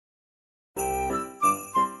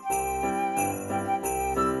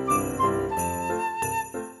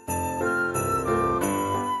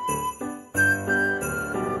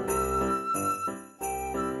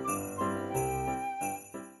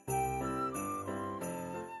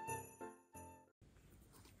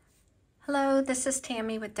Hello, this is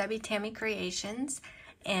Tammy with Tammy Creations,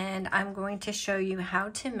 and I'm going to show you how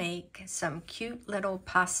to make some cute little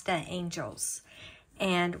pasta angels.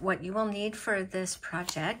 And what you will need for this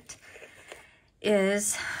project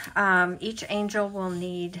is each angel will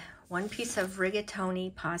need 1 piece of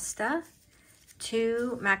rigatoni pasta,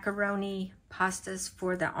 2 macaroni pastas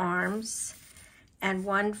for the arms, and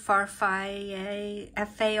 1 farfalle,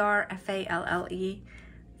 F-A-R-F-A-L-L-E,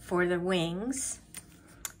 for the wings.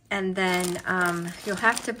 And then you'll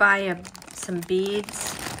have to buy some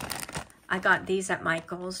beads. I got these at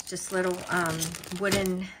Michael's, just little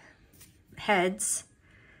wooden heads.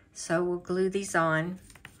 So we'll glue these on.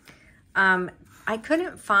 I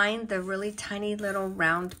couldn't find the really tiny little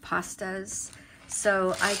round pastas,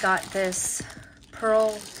 so I got this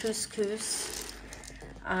pearl couscous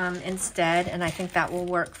instead, and I think that will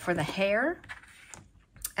work for the hair.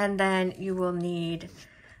 And then you will need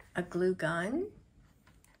a glue gun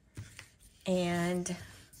and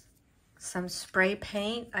some spray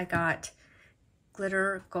paint. I got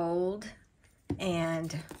glitter gold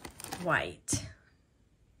and white.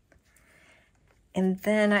 And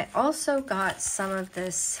then I also got some of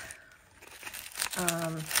this,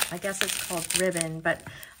 I guess it's called ribbon, but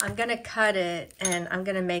I'm gonna cut it and I'm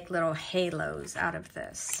gonna make little halos out of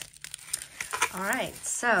this. All right,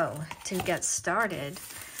 so to get started,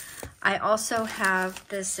 I also have,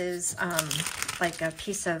 this is like a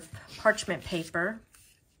piece of parchment paper.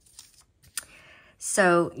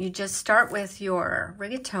 So you just start with your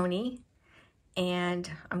rigatoni, and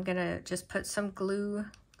I'm gonna just put some glue,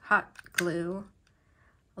 hot glue,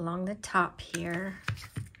 along the top here,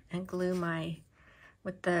 and glue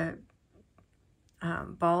with the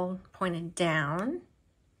ball pointed down,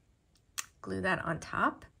 glue that on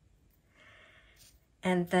top.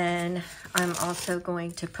 And then I'm also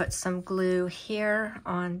going to put some glue here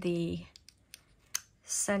on the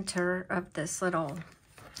center of this little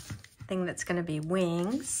thing that's going to be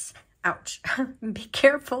wings. Ouch. Be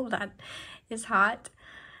careful, that is hot.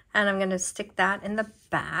 And I'm going to stick that in the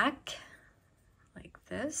back like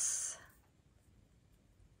this.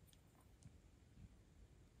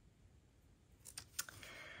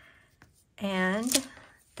 And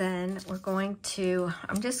then we're going to,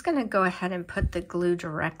 I'm just going to go ahead and put the glue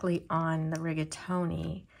directly on the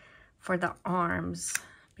rigatoni for the arms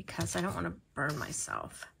because I don't want to burn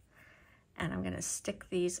myself. And I'm going to stick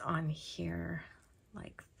these on here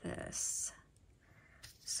like this,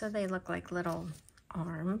 so they look like little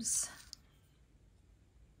arms.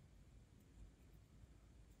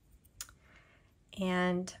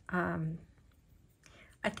 And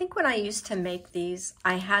I think when I used to make these,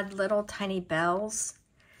 I had little tiny bells,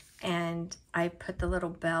 and I put the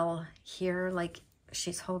little bell here like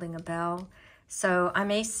she's holding a bell. So I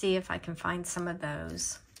may see if I can find some of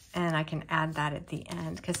those, and I can add that at the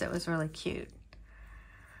end because it was really cute.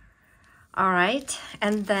 All right,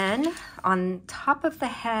 and then on top of the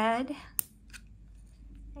head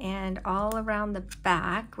and all around the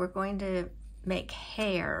back, we're going to make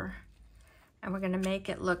hair, and we're going to make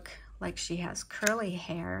it look like she has curly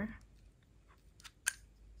hair.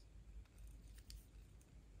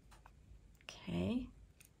 Okay.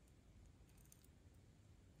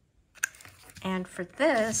 And for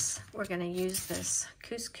this, we're going to use this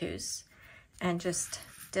couscous and just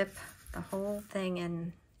dip the whole thing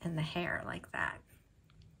in the hair like that.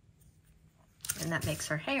 And that makes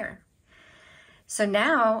her hair. So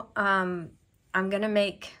now I'm going to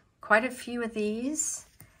make quite a few of these,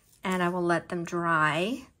 and I will let them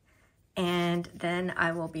dry. And then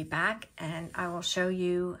I will be back and I will show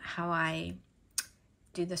you how I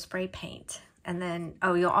do the spray paint. And then,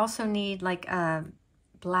 oh, you'll also need like a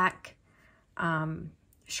black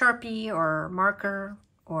Sharpie or marker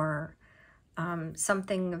or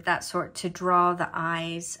something of that sort to draw the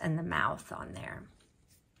eyes and the mouth on there.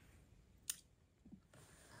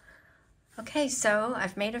 Okay, so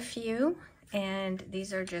I've made a few, and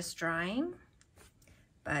these are just drying,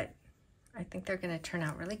 but I think they're going to turn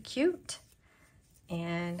out really cute.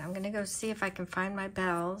 And I'm going to go see if I can find my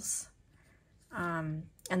bells. And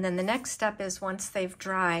then the next step is, once they've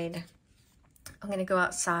dried, I'm going to go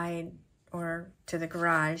outside or to the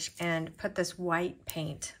garage and put this white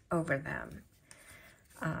paint over them.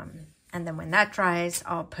 And then when that dries,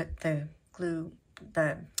 I'll put the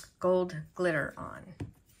gold glitter on.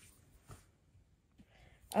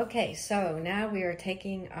 Okay, so now we are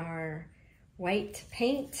taking our white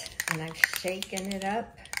paint, and I've shaken it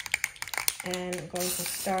up, and I'm going to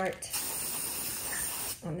start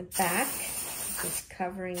on the back, just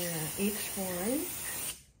covering each one.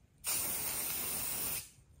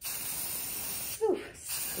 Ooh,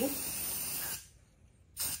 see?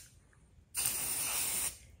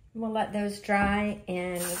 We'll let those dry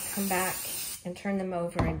and we'll come back and turn them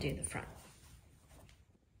over and do the front.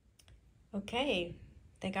 Okay,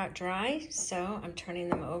 they got dry, so I'm turning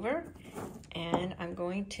them over and I'm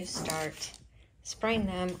going to start spraying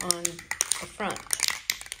them on the front.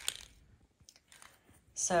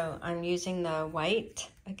 So I'm using the white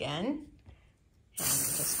again, and I'm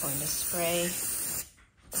just going to spray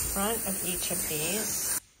the front of each of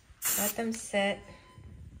these. Let them sit.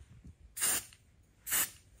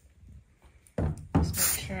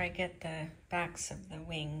 Just make sure I get the backs of the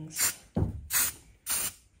wings.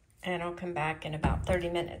 And I'll come back in about 30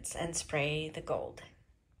 minutes and spray the gold.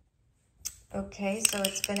 Okay, so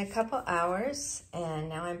it's been a couple hours and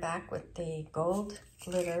now I'm back with the gold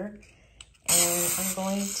glitter and I'm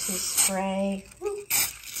going to spray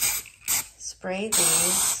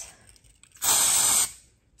these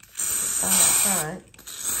on the front.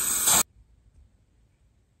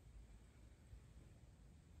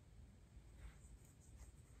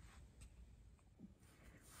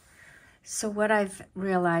 So what I've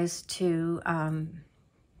realized too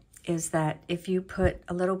is that if you put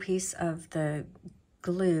a little piece of the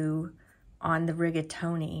glue on the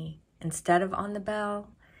rigatoni instead of on the bell,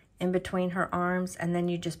 in between her arms, and then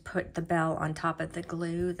you just put the bell on top of the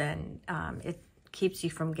glue, then it keeps you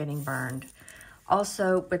from getting burned.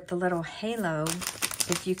 Also, with the little halo,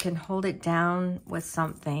 if you can hold it down with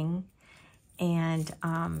something and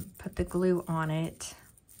put the glue on it,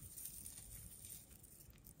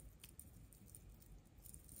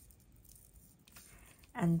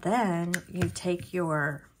 and then you take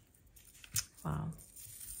your,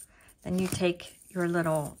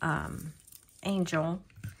 little angel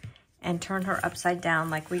and turn her upside down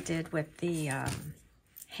like we did with the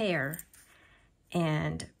hair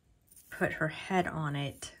and put her head on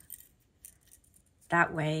it.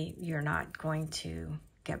 That way you're not going to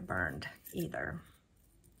get burned either.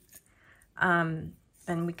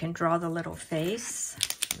 Then we can draw the little face.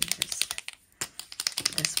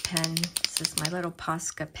 This pen, this is my little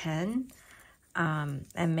Posca pen,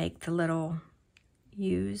 and make the little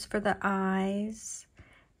U's for the eyes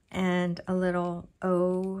and a little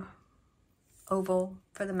oval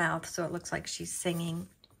for the mouth so it looks like she's singing.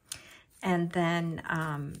 And then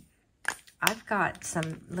I've got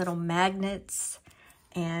some little magnets,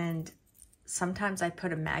 and sometimes I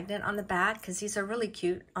put a magnet on the back because these are really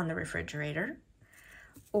cute on the refrigerator.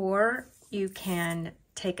 Or you can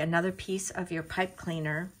take another piece of your pipe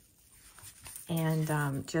cleaner and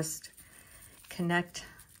just connect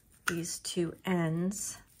these two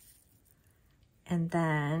ends, and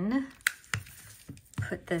then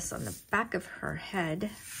put this on the back of her head,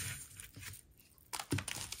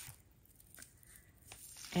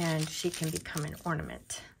 and she can become an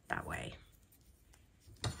ornament that way.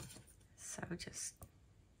 So just,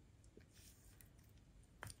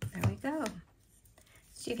 there we go.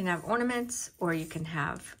 So you can have ornaments, or you can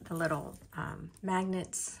have the little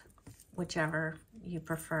magnets, whichever you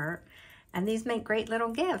prefer. And these make great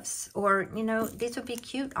little gifts, or, you know, these would be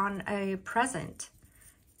cute on a present,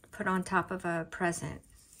 put on top of a present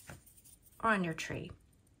or on your tree.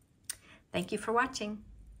 Thank you for watching.